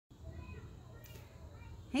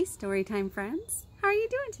Hey Storytime friends, how are you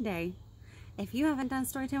doing today? If you haven't done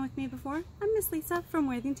Storytime with me before, I'm Miss Lisa from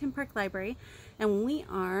Worthington Park Library, and we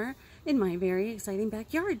are in my very exciting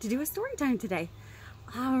backyard to do a Storytime today.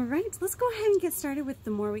 Alright, let's go ahead and get started with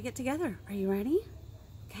The More We Get Together. Are you ready?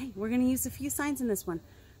 Okay, we're going to use a few signs in this one.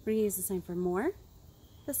 We're going to use the sign for more,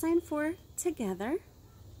 the sign for together,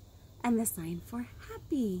 and the sign for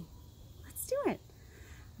happy. Let's do it.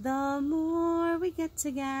 The more we get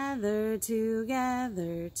together,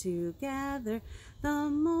 together, the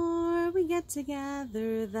more we get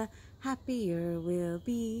together, the happier we'll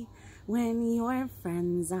be. When your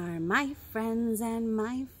friends are my friends and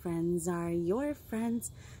my friends are your friends,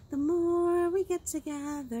 the more we get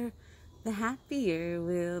together, the happier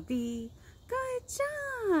we'll be. Good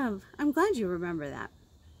job! I'm glad you remember that.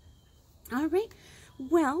 All right,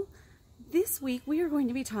 well, this week we are going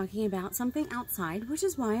to be talking about something outside, which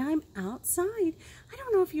is why I'm outside. I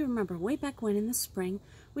don't know if you remember way back when in the spring,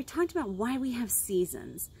 we talked about why we have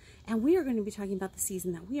seasons. And we are going to be talking about the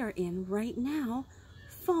season that we are in right now,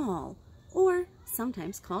 fall, or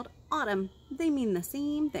sometimes called autumn. They mean the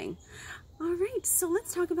same thing. All right, so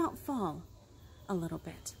let's talk about fall a little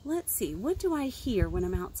bit. Let's see, what do I hear when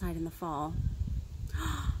I'm outside in the fall?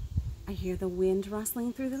 I hear the wind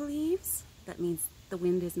rustling through the leaves. That means the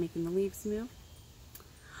wind is making the leaves move.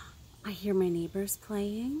 I hear my neighbors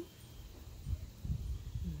playing.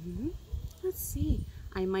 Let's see.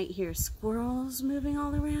 I might hear squirrels moving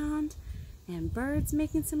all around and birds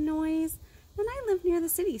making some noise. And I live near the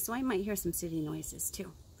city, so I might hear some city noises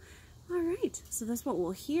too. All right, so that's what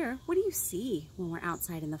we'll hear. What do you see when we're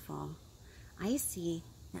outside in the fall? I see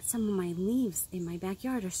that some of my leaves in my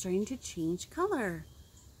backyard are starting to change color.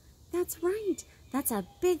 That's right. That's a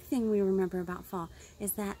big thing we remember about fall,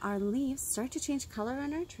 is that our leaves start to change color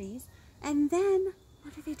on our trees, and then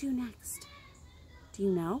what do they do next? Do you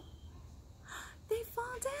know? They fall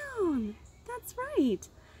down. That's right.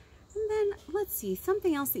 And then let's see,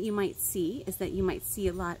 something else that you might see is that you might see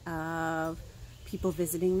a lot of people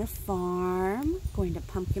visiting the farm, going to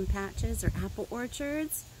pumpkin patches or apple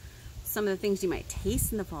orchards. Some of the things you might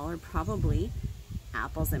taste in the fall are probably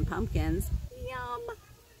apples and pumpkins. Yum!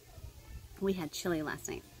 We had chili last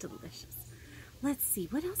night. Delicious. Let's see,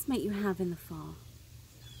 what else might you have in the fall?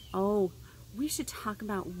 Oh, we should talk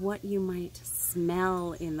about what you might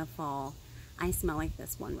smell in the fall. I smell like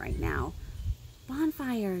this one right now.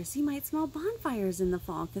 Bonfires. You might smell bonfires in the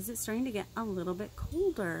fall because it's starting to get a little bit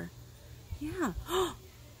colder. Yeah. Oh,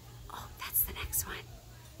 that's the next one.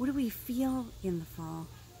 What do we feel in the fall?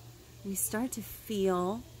 We start to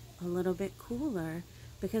feel a little bit cooler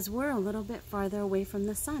because we're a little bit farther away from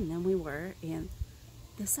the sun than we were in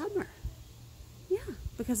the summer. Yeah,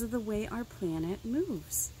 because of the way our planet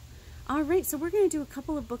moves. All right, so we're going to do a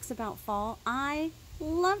couple of books about fall. I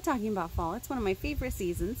love talking about fall. It's one of my favorite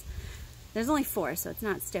seasons. There's only 4, so it's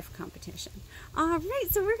not stiff competition. All right,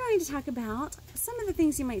 so we're going to talk about some of the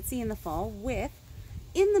things you might see in the fall with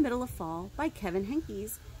In the Middle of Fall by Kevin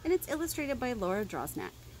Henkes, and it's illustrated by Laura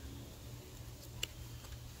Drosnack.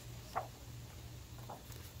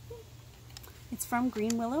 It's from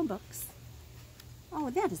Green Willow Books. Oh,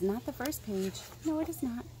 that is not the first page. No, it is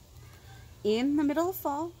not. In the middle of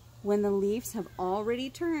fall, when the leaves have already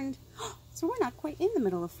turned. So we're not quite in the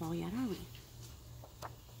middle of fall yet, are we?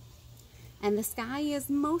 And the sky is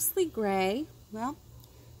mostly gray. Well,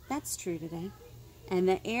 that's true today. And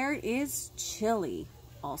the air is chilly.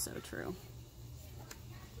 Also true.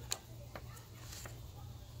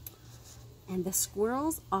 And the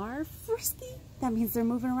squirrels are frisky. That means they're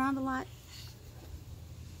moving around a lot.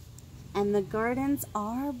 And the gardens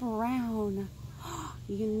are brown.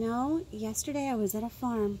 You know, yesterday I was at a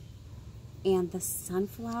farm and the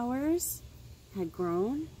sunflowers had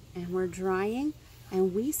grown and were drying,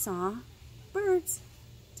 and we saw birds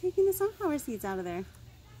taking the sunflower seeds out of there.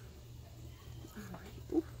 All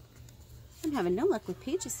right. Ooh, I'm having no luck with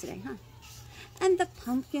pages today, huh? And the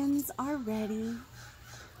pumpkins are ready.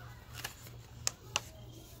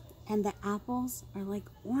 And the apples are like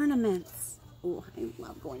ornaments. Oh, I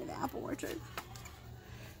love going to the apple orchard.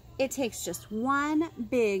 It takes just one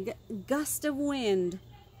big gust of wind,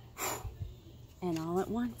 and all at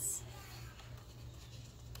once.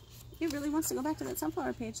 It really wants to go back to that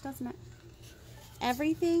sunflower page, doesn't it?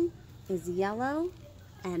 Everything is yellow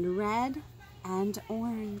and red and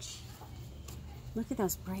orange. Look at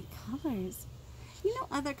those bright colors. You know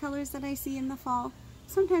other colors that I see in the fall?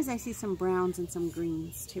 Sometimes I see some browns and some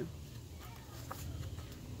greens too.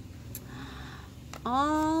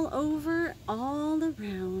 All over, all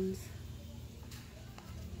around,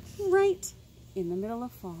 right in the middle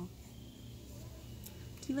of fall.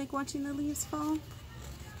 Do you like watching the leaves fall?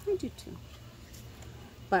 I do too.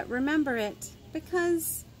 But remember it,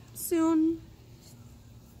 because soon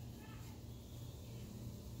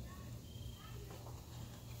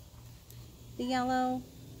the yellow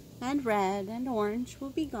and red and orange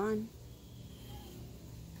will be gone.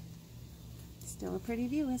 Still a pretty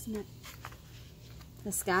view, isn't it?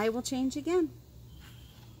 The sky will change again.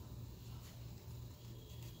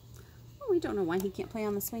 Oh, we don't know why he can't play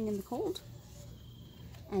on the swing in the cold.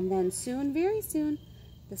 And then soon, very soon,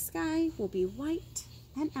 the sky will be white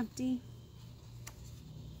and empty,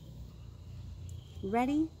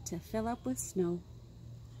 ready to fill up with snow.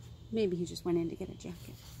 Maybe he just went in to get a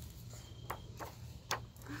jacket.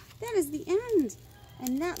 That is the end.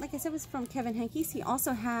 And that, like I said, was from Kevin Henkes. He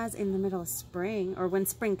also has In the Middle of Spring, or When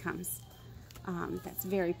Spring Comes. That's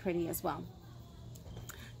very pretty as well.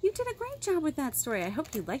 You did a great job with that story. I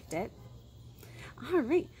hope you liked it. All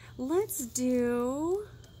right, let's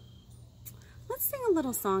sing a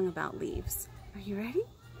little song about leaves. Are you ready?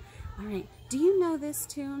 All right, do you know this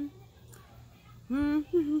tune?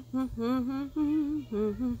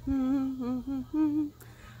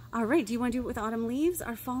 All right, do you want to do it with autumn leaves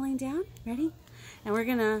are falling down? Ready? And we're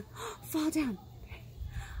gonna fall down.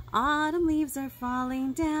 Autumn leaves are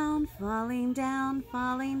falling down, falling down,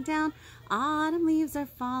 falling down. Autumn leaves are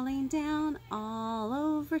falling down all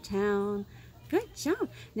over town. Good job.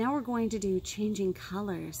 Now we're going to do changing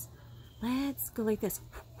colors. Let's go like this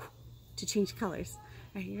to change colors.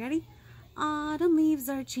 Are you ready? Autumn leaves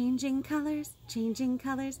are changing colors, changing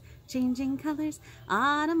colors, changing colors.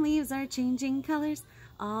 Autumn leaves are changing colors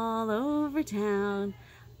all over town.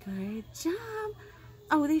 Good job.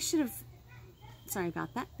 Oh, they should have, sorry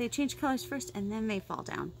about that. They change colors first and then they fall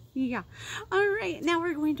down. Yeah. All right, now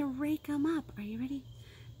we're going to rake them up. Are you ready?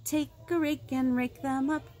 Take a rake and rake them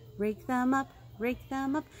up, rake them up, rake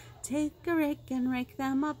them up. Take a rake and rake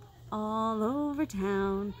them up all over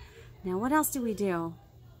town. Now what else do we do?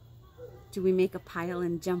 Do we make a pile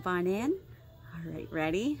and jump on in? All right,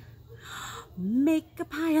 ready? Make a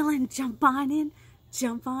pile and jump on in,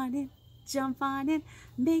 jump on in, jump on in.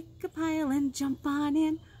 Make a pile and jump on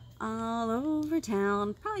in all over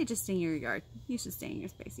town. Probably just in your yard. You should stay in your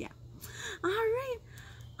space, yeah. All right.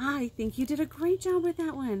 I think you did a great job with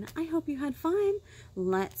that one. I hope you had fun.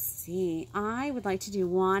 Let's see. I would like to do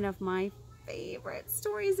one of my favorite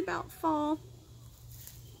stories about fall.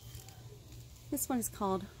 This one is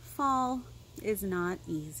called Fall is Not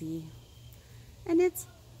Easy. And it's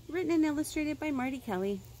written and illustrated by Marty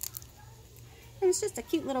Kelley. And it's just a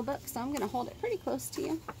cute little book, so I'm going to hold it pretty close to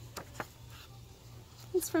you.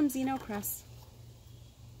 It's from Zeno Press.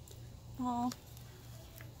 Fall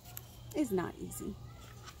is not easy.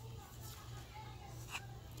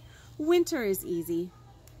 Winter is easy.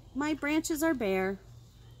 My branches are bare.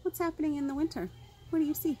 What's happening in the winter? What do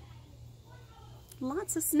you see?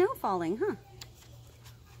 Lots of snow falling, huh?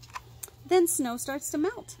 Then snow starts to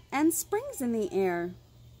melt and spring's in the air.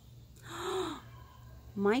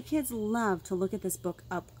 My kids love to look at this book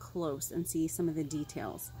up close and see some of the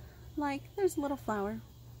details. Like there's a little flower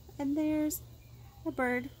and there's a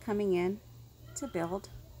bird coming in to build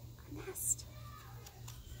a nest.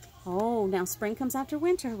 Oh, now spring comes after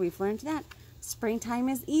winter. We've learned that. Springtime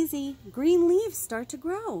is easy. Green leaves start to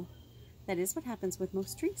grow. That is what happens with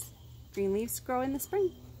most trees. Green leaves grow in the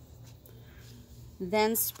spring.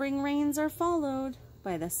 Then spring rains are followed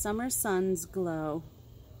by the summer sun's glow.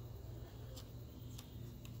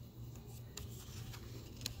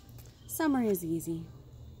 Summer is easy.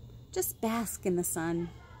 Just bask in the sun.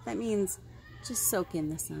 That means just soak in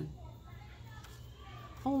the sun.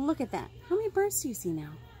 Oh, look at that. How many birds do you see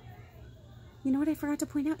now? You know what I forgot to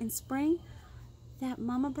point out? In spring, that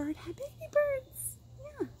mama bird had baby birds.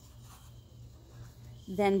 Yeah.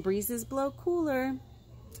 Then breezes blow cooler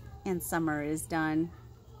and summer is done.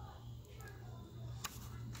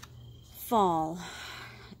 Fall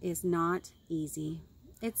is not easy.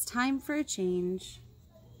 It's time for a change.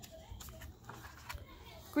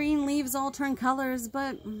 Green leaves all turn colors,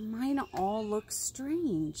 but mine all look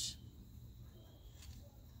strange.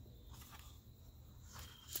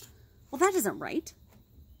 Well, that isn't right.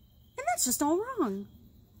 And that's just all wrong.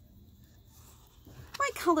 My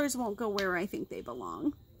colors won't go where I think they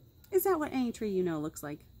belong. Is that what any tree you know looks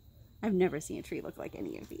like? I've never seen a tree look like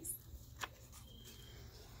any of these.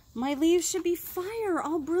 My leaves should be fire,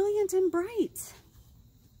 all brilliant and bright.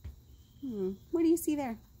 What do you see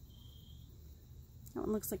there? That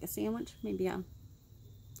one looks like a sandwich, maybe a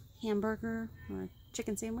hamburger or a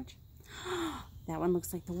chicken sandwich. That one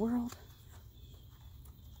looks like the world.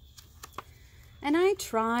 And I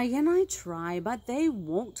try, but they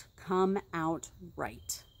won't come out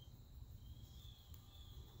right.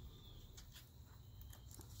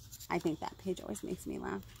 I think that page always makes me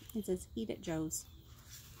laugh. It says, "Eat it, Joe's."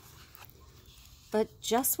 But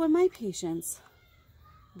just when my patience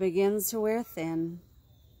begins to wear thin,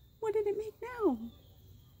 what did it make now?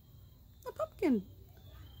 A pumpkin.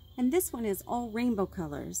 And this one is all rainbow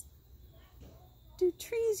colors. Do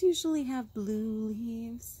trees usually have blue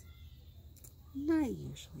leaves? Not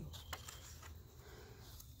usually.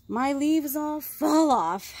 My leaves all fall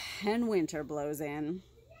off and winter blows in.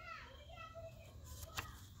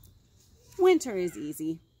 Winter is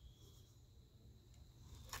easy.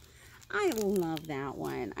 I love that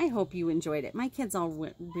one. I hope you enjoyed it. My kids all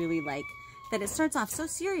really like that it starts off so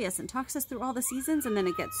serious and talks us through all the seasons, and then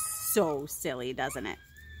it gets so silly, doesn't it?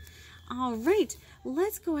 All right,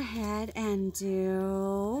 let's go ahead and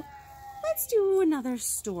let's do another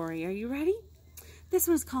story. Are you ready? This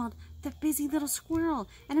one's called The Busy Little Squirrel,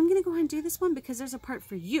 and I'm going to go ahead and do this one because there's a part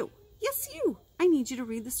for you. Yes, you. I need you to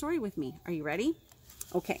read the story with me. Are you ready?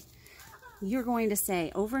 Okay. You're going to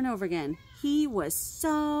say over and over again, "He was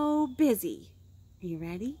so busy." Are you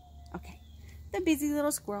ready? Okay. The Busy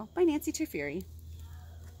Little Squirrel by Nancy Tafuri.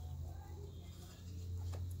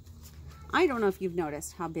 I don't know if you've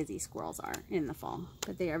noticed how busy squirrels are in the fall,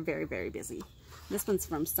 but they are very, very busy. This one's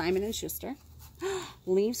from Simon & Schuster.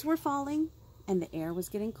 Leaves were falling and the air was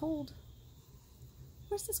getting cold.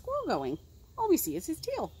 Where's the squirrel going? All we see is his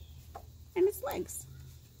tail and his legs.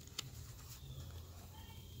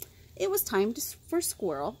 It was time for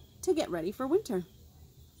Squirrel to get ready for winter.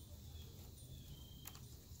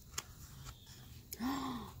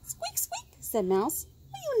 "Squeak, squeak," said Mouse.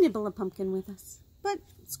 "Will you nibble a pumpkin with us?" But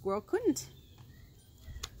Squirrel couldn't.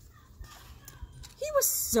 He was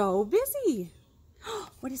so busy.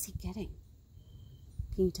 What is he getting?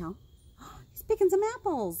 Can you tell? He's picking some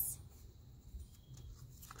apples.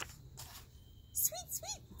 "Sweet,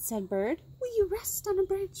 sweet," said Bird. "Will you rest on a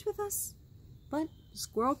branch with us?" But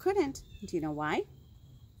Squirrel couldn't. Do you know why?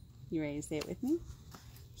 You ready to say it with me?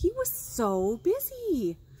 He was so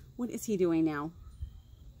busy. What is he doing now?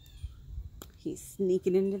 He's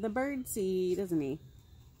sneaking into the bird seed, isn't he?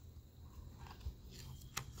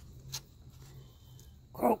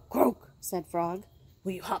 "Croak, croak," said Frog.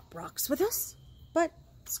 "Will you hop rocks with us?" But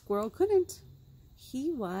Squirrel couldn't.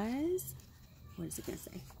 He was, what is it going to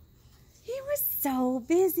say? He was so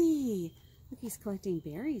busy. Look, he's collecting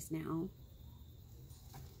berries now.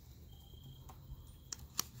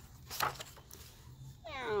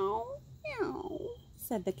 "Meow, meow,"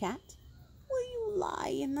 said the cat. "Will you lie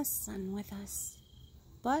in the sun with us?"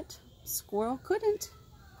 But Squirrel couldn't.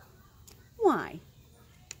 Why?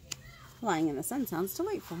 Lying in the sun sounds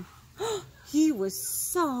delightful. He was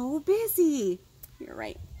so busy. You're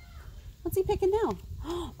right. What's he picking now?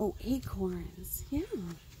 Oh, acorns. Yeah.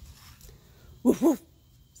 "Woof, woof,"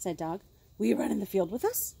 said Dog. "Will you run in the field with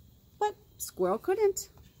us?" But Squirrel couldn't.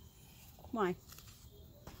 Why?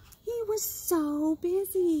 He was so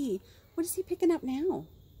busy. What is he picking up now?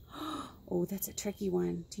 Oh, that's a tricky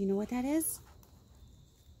one. Do you know what that is?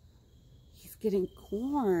 He's getting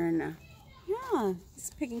corn. Yeah,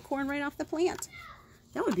 he's picking corn right off the plant.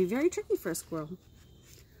 That would be very tricky for a squirrel.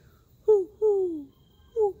 "Hoo, hoo,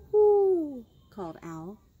 hoo, hoo," called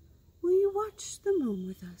Owl. "Will you watch the moon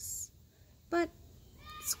with us?" But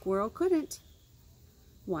Squirrel couldn't.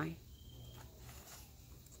 Why?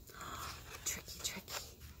 Tricky, tricky.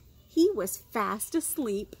 He was fast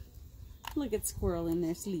asleep. Look at Squirrel in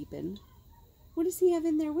there sleeping. What does he have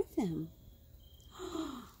in there with him?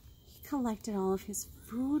 He collected all of his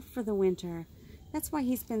food for the winter. That's why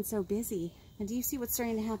he's been so busy. And do you see what's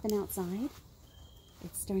starting to happen outside?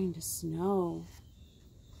 It's starting to snow.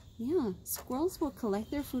 Yeah, squirrels will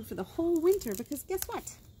collect their food for the whole winter because guess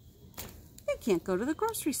what? They can't go to the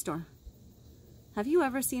grocery store. Have you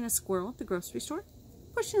ever seen a squirrel at the grocery store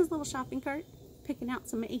pushing his little shopping cart, picking out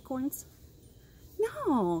some acorns?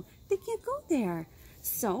 No, they can't go there.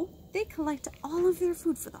 So they collect all of their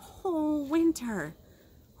food for the whole winter.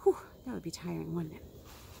 Whew, that would be tiring, wouldn't it?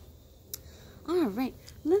 All right,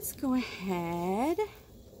 let's go ahead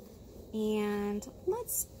and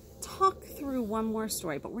let's talk through one more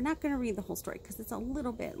story, but we're not going to read the whole story because it's a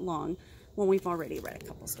little bit long when we've already read a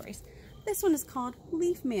couple stories. This one is called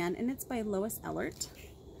Leaf Man, and it's by Lois Ehlert.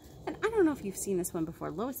 And I don't know if you've seen this one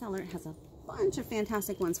before. Lois Ehlert has a bunch of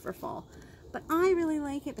fantastic ones for fall, but I really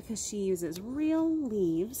like it because she uses real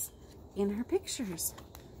leaves in her pictures.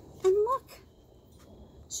 And look,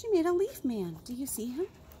 she made a leaf man. Do you see him?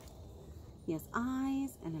 He has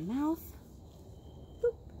eyes and a mouth.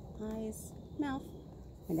 Boop. Eyes, mouth,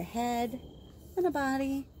 and a head, and a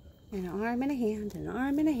body, and an arm and a hand, and an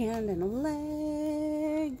arm and a hand, and a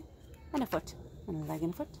leg, and a foot, and a leg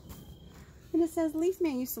and a foot. And it says, Leaf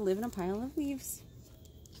Man used to live in a pile of leaves.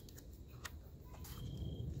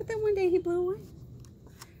 But then one day he blew away.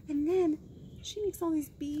 And then she makes all these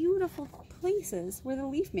beautiful places where the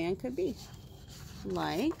leaf man could be.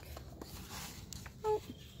 Like,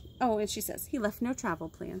 oh, and she says he left no travel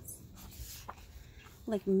plans.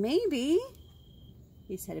 Like maybe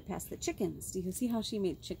he's headed past the chickens. Do you see how she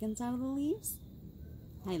made chickens out of the leaves?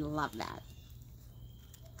 I love that.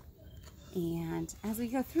 And as we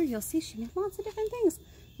go through, you'll see she made lots of different things,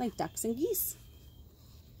 like ducks and geese.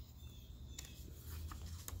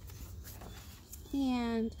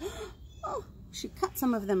 And, oh, she cut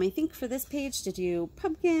some of them, I think, for this page to do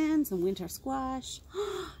pumpkins and winter squash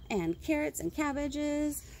and carrots and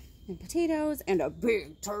cabbages and potatoes and a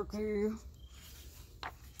big turkey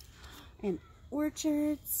and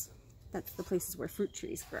orchards. That's the places where fruit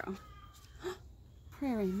trees grow.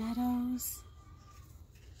 Prairie meadows.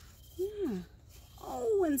 Yeah.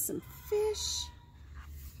 Oh, and some fish.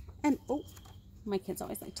 And, oh, my kids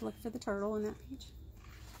always like to look for the turtle on that page.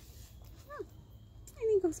 Oh,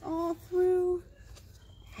 and it goes all through.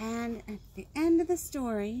 And at the end of the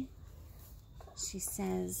story, she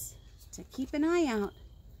says to keep an eye out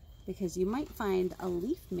because you might find a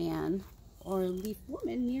leaf man or a leaf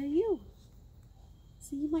woman near you.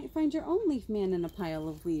 So you might find your own leaf man in a pile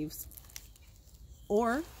of leaves.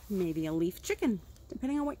 Or maybe a leaf chicken,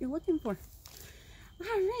 depending on what you're looking for.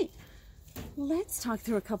 All right, let's talk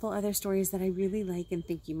through a couple other stories that I really like and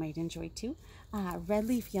think you might enjoy too. Red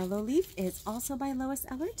Leaf, Yellow Leaf is also by Lois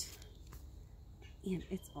Ehlert. And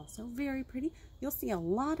it's also very pretty. You'll see a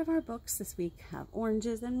lot of our books this week have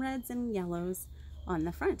oranges and reds and yellows on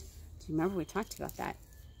the front. Do you remember we talked about that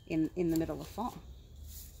in the middle of fall?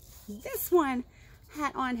 This one,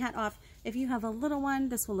 hat on, hat off. If you have a little one,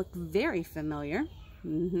 this will look very familiar.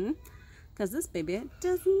 Because this baby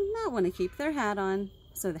does not want to keep their hat on.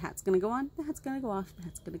 So the hat's going to go on, the hat's going to go off, the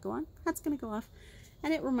hat's going to go on, the hat's going to go off.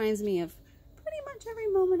 And it reminds me of pretty much every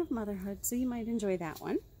moment of motherhood. So you might enjoy that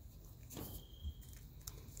one.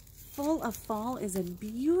 Full of Fall is a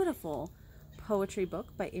beautiful poetry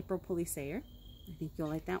book by April Pulley Sayre. I think you'll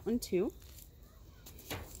like that one too.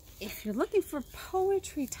 If you're looking for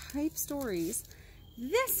poetry type stories,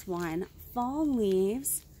 this one, Fall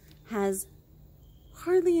Leaves, has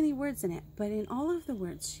hardly any words in it, but in all of the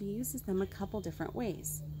words, she uses them a couple different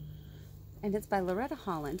ways. And it's by Loretta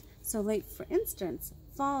Holland. So like, for instance,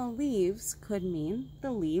 fall leaves could mean the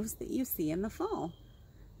leaves that you see in the fall.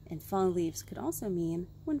 And fall leaves could also mean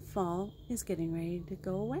when fall is getting ready to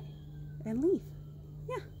go away and leave.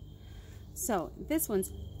 Yeah. So this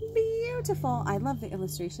one's beautiful. I love the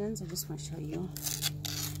illustrations. I just want to show you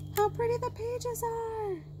how pretty the pages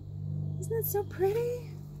are. Isn't it so pretty?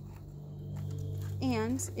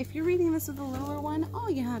 And if you're reading this with a littler one, all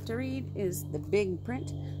you have to read is the big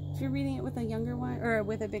print. If you're reading it with a younger one or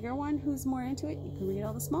with a bigger one who's more into it, you can read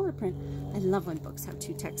all the smaller print. I love when books have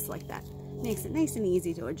two texts like that. Makes it nice and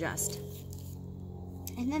easy to adjust.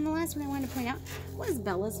 And then the last one I wanted to point out was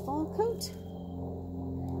Bella's fall coat.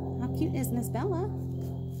 How cute is Miss Bella?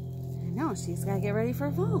 I know, she's got to get ready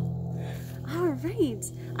for fall. All right.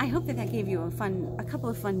 I hope that that gave you a couple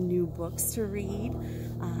of fun new books to read.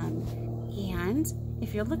 And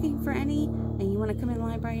if you're looking for any and you want to come in the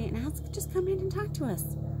library and ask, just come in and talk to us.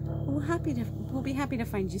 We'll be happy to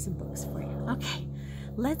find you some books for you. Okay,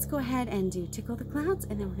 let's go ahead and do Tickle the Clouds,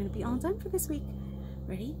 and then we're going to be all done for this week.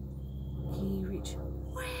 Ready? Can you reach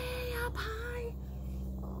way up high?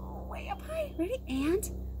 Oh, way up high. Ready? And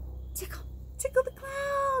tickle. Tickle the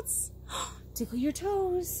clouds. Tickle your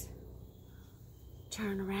toes.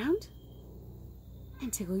 Turn around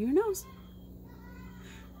and tickle your nose.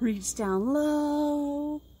 Reach down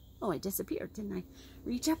low. Oh, I disappeared, didn't I?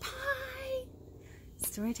 Reach up high.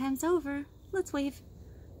 Story time's over. Let's wave.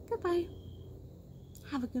 Goodbye.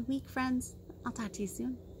 Have a good week, friends. I'll talk to you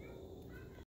soon.